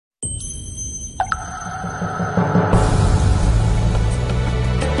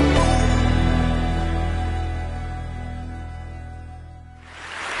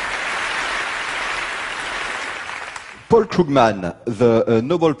Paul Krugman, the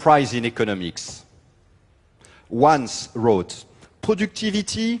Nobel Prize in Economics, once wrote,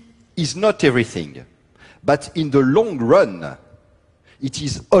 "Productivity is not everything, but in the long run, it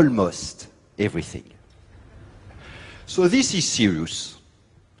is almost everything." So this is serious.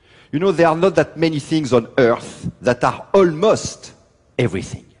 You know, there are not that many things on earth that are almost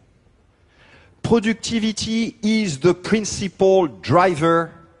everything. Productivity is the principal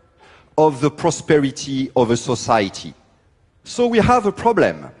driver of the prosperity of a society. So we have a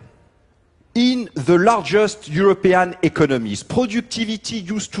problem. In the largest European economies, productivity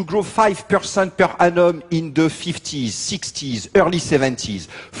used to grow 5% per annum in the 50s, 60s, early 70s.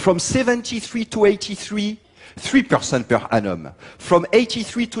 From 73 to 83, 3% per annum. From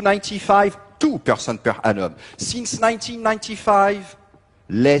 83 to 95, 2% per annum. Since 1995,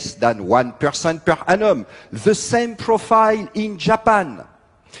 less than 1% per annum. The same profile in Japan.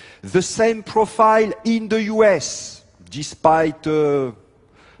 The same profile in the US, despite a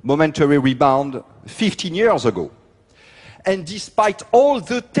momentary rebound 15 years ago. And despite all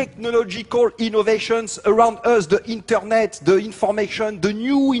the technological innovations around us, the internet, the information, the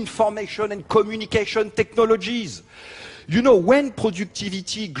new information and communication technologies, you know, when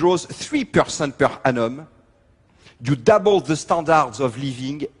productivity grows 3% per annum, you double the standards of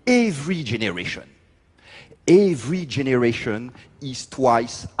living every generation. Every generation is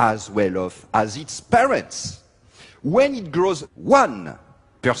twice as well off as its parents. When it grows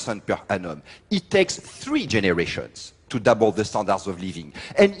 1% per annum, it takes 3 generations to double the standards of living.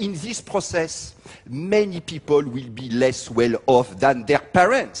 And in this process, many people will be less well off than their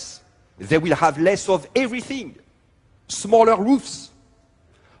parents. They will have less of everything. Smaller roofs,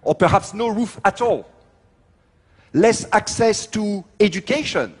 or perhaps no roof at all. Less access to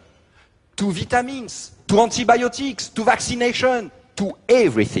education, to vitamins, to antibiotics, to vaccination, to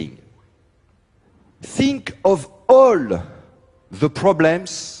everything. Think of all the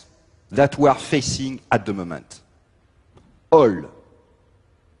problems that we are facing at the moment. All.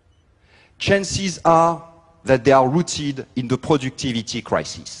 Chances are that they are rooted in the productivity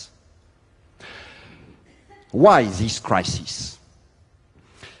crisis. Why this crisis?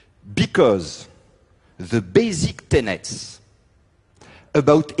 Because the basic tenets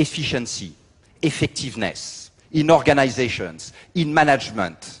about efficiency, effectiveness, in organizations, in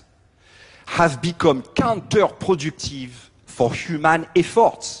management, have become counterproductive for human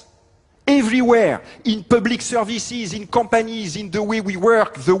efforts. Everywhere, in public services, in companies, in the way we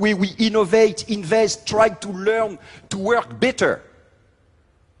work, the way we innovate, invest, try to learn to work better.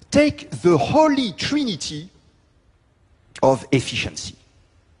 Take the holy trinity of efficiency.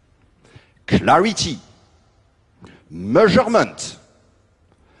 Clarity, measurement,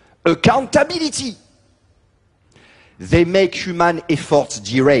 accountability. They make human efforts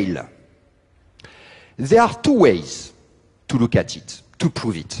derail. There are 2 ways to look at it, to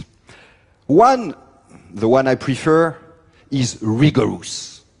prove it. One, the one I prefer, is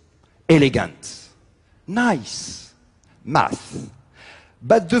rigorous, elegant, nice math.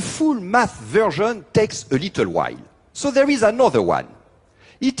 But the full math version takes a little while. So there is another one.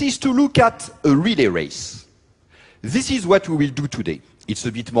 It is to look at a relay race. This is what we will do today. It's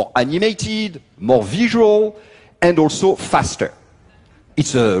a bit more animated, more visual, and also faster.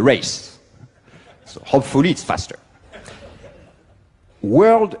 It's a race. So hopefully it's faster.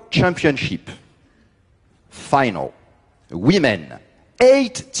 World Championship. Final. Women.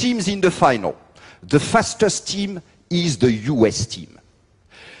 8 teams in the final. The fastest team is the US team.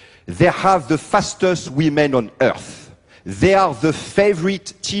 They have the fastest women on earth. They are the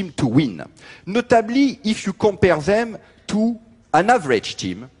favorite team to win. Notably, if you compare them to an average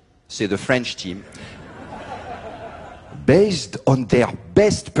team, say the French team, based on their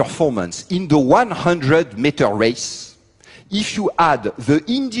best performance in the 100-meter race, if you add the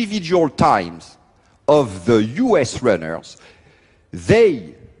individual times of the US runners,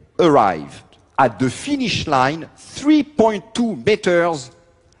 they arrived at the finish line 3.2 meters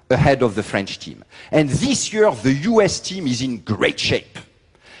ahead of the French team. And this year, the US team is in great shape.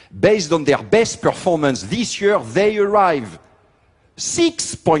 Based on their best performance this year, they arrive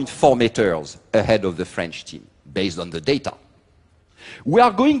 6.4 meters ahead of the French team, based on the data. We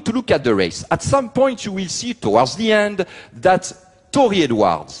are going to look at the race. At some point, you will see towards the end that Tori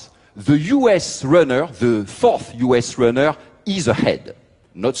Edwards, the US runner, the 4th US runner, is ahead.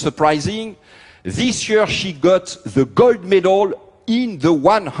 Not surprising. This year, she got the gold medal in the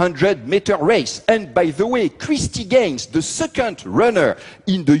 100-meter race. And by the way, Christy Gaines, the 2nd runner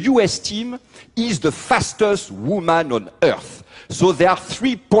in the US team, is the fastest woman on earth. So there are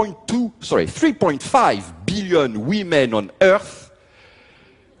 3.5 billion women on earth.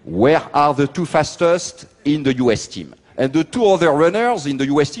 Where are the 2 fastest? In the US team. And the two other runners in the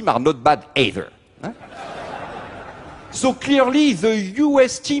US team are not bad either. Huh? So clearly the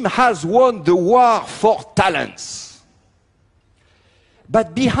US team has won the war for talents.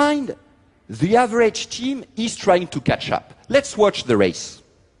 But behind, the average team is trying to catch up. Let's watch the race.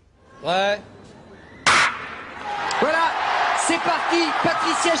 Ouais. Voilà, c'est parti,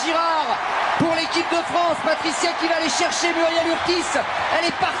 Patricia Girard pour l'équipe de France. Patricia qui va aller chercher Muriel Urtis. Elle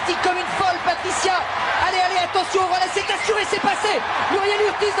est partie comme une folle, Patricia. Allez, allez, attention, voilà, c'est assuré, c'est passé. Muriel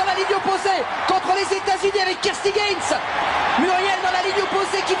Urtis dans la ligne opposée contre les États-Unis avec Kirsty Gaines. Muriel dans la ligne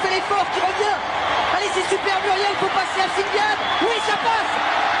opposée qui fait l'effort, qui revient. Allez, c'est super, Muriel, il faut passer à Sylviane. Oui, ça passe.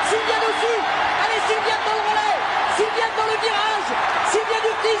 Sylviane aussi. Allez, Sylviane dans le relais. Sylviane dans le virage. Sylviane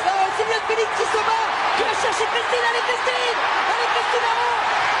Urtis, Sylviane Félix qui se bat. Qui va chercher Christine. Allez, Christine. Allez, Christine Arrault.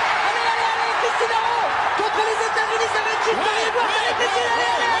 Allez, allez, allez, Christine Arrault. Contre les États-Unis, ça va être Gilles Marie-Edouard. Allez, Christine,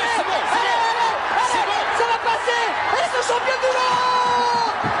 allez, allez, allez. Allez, allez, allez. Ça va passer. Elle est championne du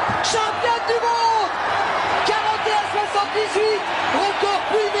monde. Championne du monde. 41-78. Record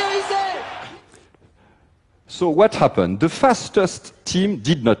pulvérisé. So what happened? The fastest team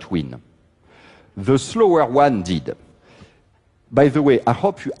did not win. The slower one did. By the way, I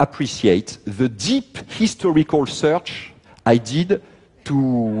hope you appreciate the deep historical search I did to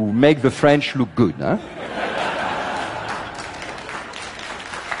make the French look good. Huh?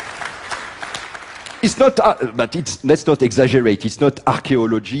 It's not, but let's not exaggerate, it's not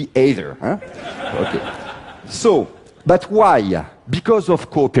archaeology either. Huh? Okay. So, but why? Because of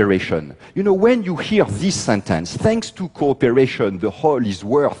cooperation. You know, when you hear this sentence, thanks to cooperation, the whole is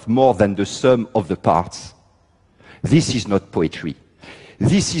worth more than the sum of the parts. This is not poetry.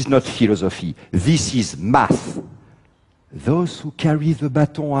 This is not philosophy. This is math. Those who carry the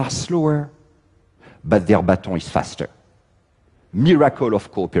baton are slower, but their baton is faster. Miracle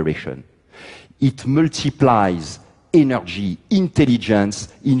of cooperation. It multiplies energy, intelligence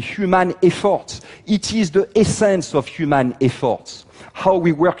in human efforts. It is the essence of human efforts. How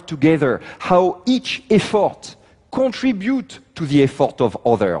we work together, how each effort contributes to the effort of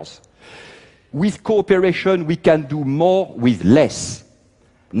others. With cooperation, we can do more with less.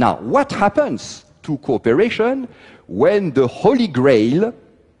 Now, what happens to cooperation when the Holy Grail,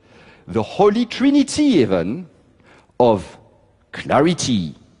 the Holy Trinity even, of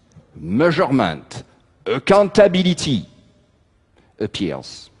clarity, measurement, accountability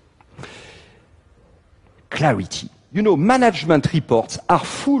appears? Clarity. You know, management reports are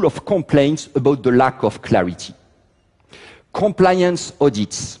full of complaints about the lack of clarity. Compliance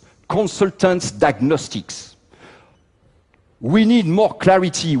audits, consultants' diagnostics. We need more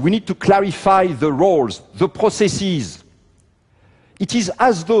clarity. We need to clarify the roles, the processes. It is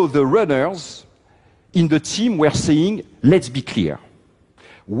as though the runners in the team were saying, let's be clear.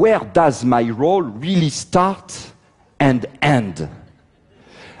 Where does my role really start and end?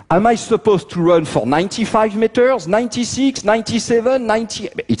 Am I supposed to run for 95 meters, 96, 97, 90?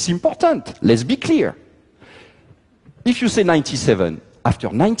 It's important. Let's be clear. If you say 97,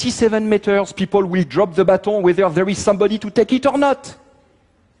 after 97 meters, people will drop the baton whether there is somebody to take it or not.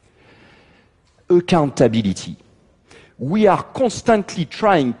 Accountability. We are constantly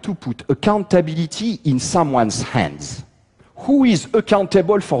trying to put accountability in someone's hands. Who is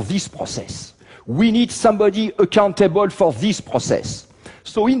accountable for this process? We need somebody accountable for this process.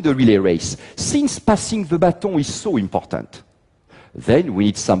 So in the relay race, since passing the baton is so important, then we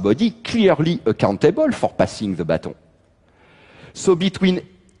need somebody clearly accountable for passing the baton. So between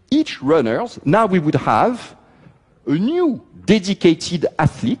each runners, now we would have a new dedicated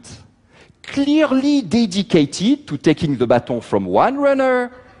athlete, clearly dedicated to taking the baton from one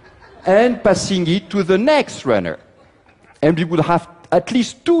runner and passing it to the next runner. And we would have at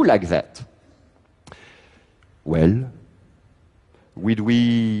least two like that. Well, would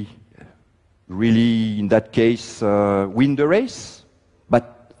we really, in that case, win the race?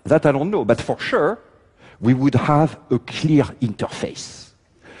 But that I don't know. But for sure, we would have a clear interface,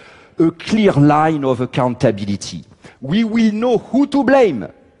 a clear line of accountability. We will know who to blame,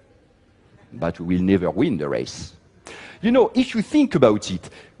 but we will never win the race. You know, if you think about it,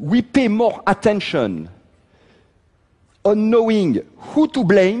 we pay more attention on knowing who to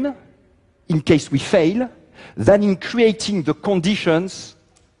blame in case we fail than in creating the conditions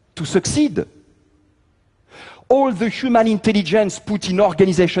to succeed. All the human intelligence put in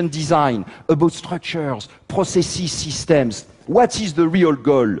organization design about structures, processes, systems, what is the real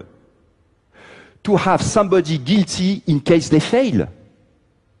goal? To have somebody guilty in case they fail.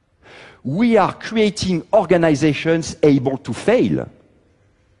 We are creating organizations able to fail,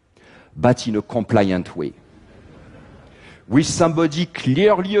 but in a compliant way. With somebody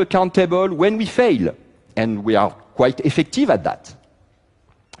clearly accountable when we fail, and we are quite effective at that.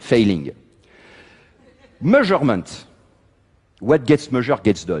 Failing. Measurement. What gets measured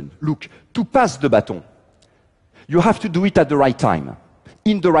gets done. Look, to pass the baton, you have to do it at the right time,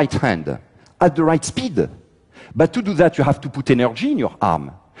 in the right hand, at the right speed. But to do that, you have to put energy in your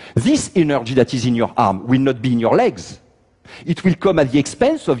arm. This energy that is in your arm will not be in your legs. It will come at the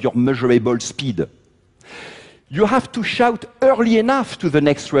expense of your measurable speed. You have to shout early enough to the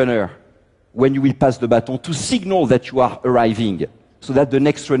next runner when you will pass the baton to signal that you are arriving, so that the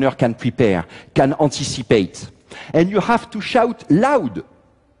next runner can prepare, can anticipate. And you have to shout loud,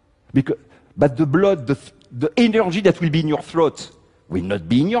 but the blood, the energy that will be in your throat will not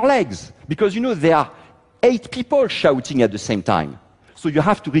be in your legs, because there are 8 people shouting at the same time. So you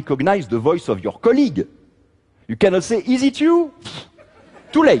have to recognize the voice of your colleague. You cannot say, is it you?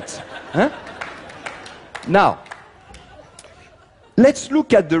 Too late. Huh? Now, let's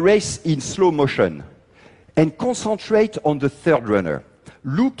look at the race in slow motion and concentrate on the third runner.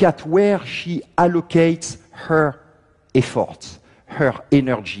 Look at where she allocates her effort, her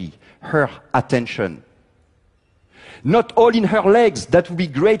energy, her attention. Not all in her legs, that would be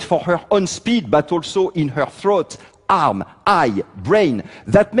great for her own speed, but also in her throat, arm, eye, brain,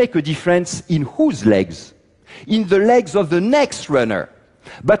 that make a difference in whose legs? In the legs of the next runner.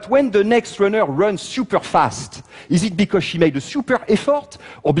 But when the next runner runs super fast, is it because she made a super effort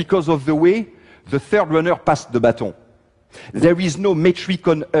or because of the way the third runner passed the baton? There is no metric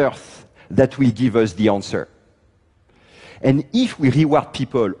on earth that will give us the answer. And if we reward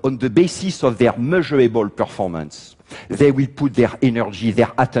people on the basis of their measurable performance, they will put their energy,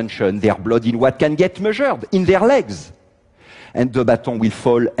 their attention, their blood in what can get measured, in their legs. And the baton will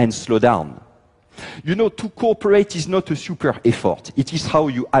fall and slow down. To cooperate is not a super effort. It is how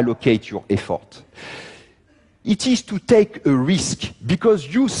you allocate your effort. It is to take a risk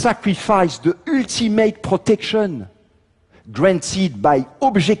because you sacrifice the ultimate protection granted by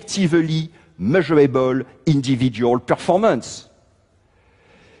objectively measurable individual performance.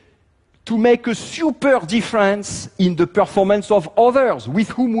 To make a super difference in the performance of others with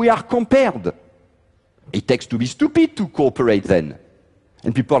whom we are compared. It takes to be stupid to cooperate then.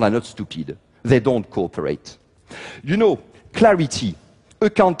 And people are not stupid. They don't cooperate. Clarity,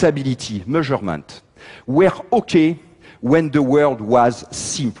 accountability, measurement were okay when the world was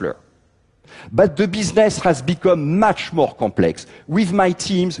simpler. But the business has become much more complex. With my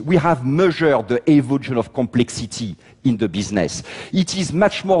teams, we have measured the evolution of complexity in the business. It is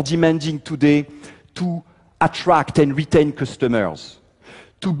much more demanding today to attract and retain customers,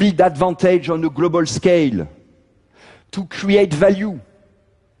 to build advantage on a global scale, to create value.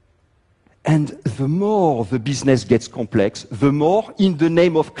 And the more the business gets complex, the more, in the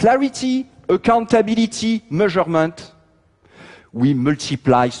name of clarity, accountability, measurement, we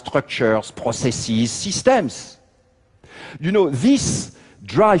multiply structures, processes, systems. This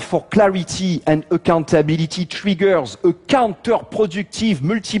drive for clarity and accountability triggers a counterproductive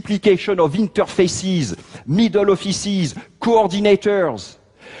multiplication of interfaces, middle offices, coordinators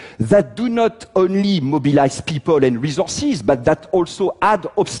that do not only mobilize people and resources, but that also add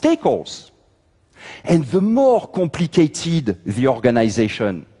obstacles. And the more complicated the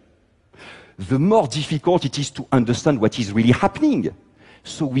organization, the more difficult it is to understand what is really happening.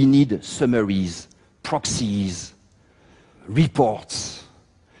 So we need summaries, proxies, reports,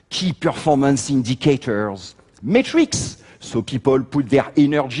 key performance indicators, metrics, so people put their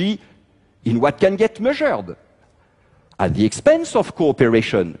energy in what can get measured, at the expense of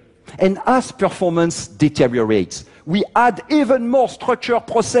cooperation. And as performance deteriorates, we add even more structure,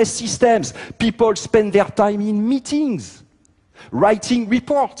 process, systems. People spend their time in meetings, writing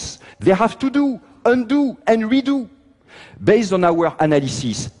reports. They have to do, undo, and redo. Based on our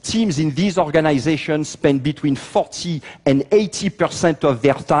analysis, teams in these organizations spend between 40 and 80% of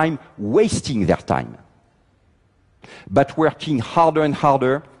their time wasting their time, but working harder and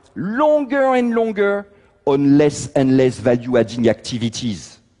harder, longer and longer, on less and less value-adding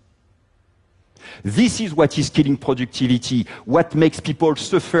activities. This is what is killing productivity, what makes people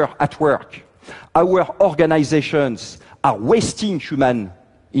suffer at work. Our organizations are wasting human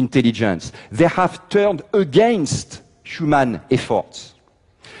intelligence. They have turned against human efforts.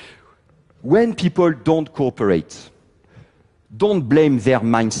 When people don't cooperate, don't blame their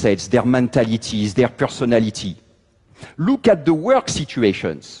mindsets, their mentalities, their personality. Look at the work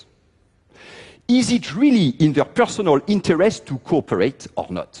situations. Is it really in their personal interest to cooperate or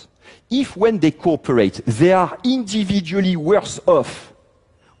not? If when they cooperate, they are individually worse off,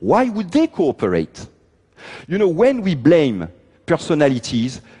 why would they cooperate? When we blame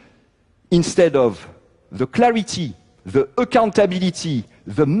personalities, instead of the clarity, the accountability,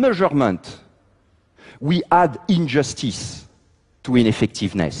 the measurement, we add injustice to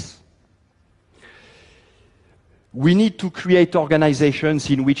ineffectiveness. We need to create organizations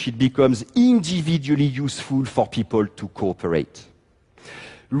in which it becomes individually useful for people to cooperate.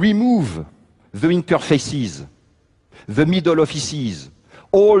 Remove the interfaces, the middle offices,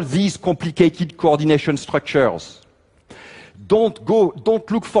 all these complicated coordination structures. Don't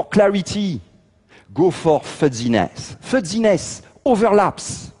look for clarity. Go for fuzziness. Fuzziness,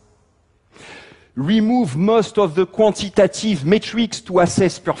 overlaps. Remove most of the quantitative metrics to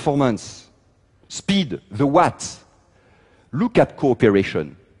assess performance. Speed, the what. Look at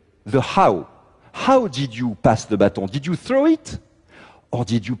cooperation, the how. How did you pass the baton? Did you throw it? Or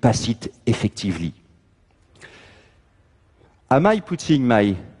did you pass it effectively? Am I putting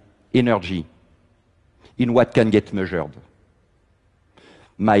my energy in what can get measured?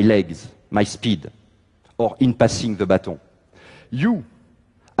 My legs, my speed, or in passing the baton? You,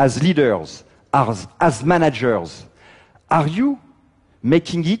 as leaders, as managers, are you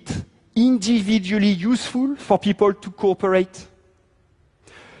making it individually useful for people to cooperate?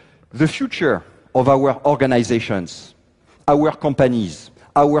 The future of our organizations, our companies,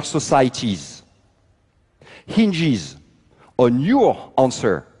 our societies hinges on your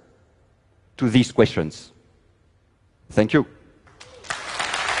answer to these questions. Thank you.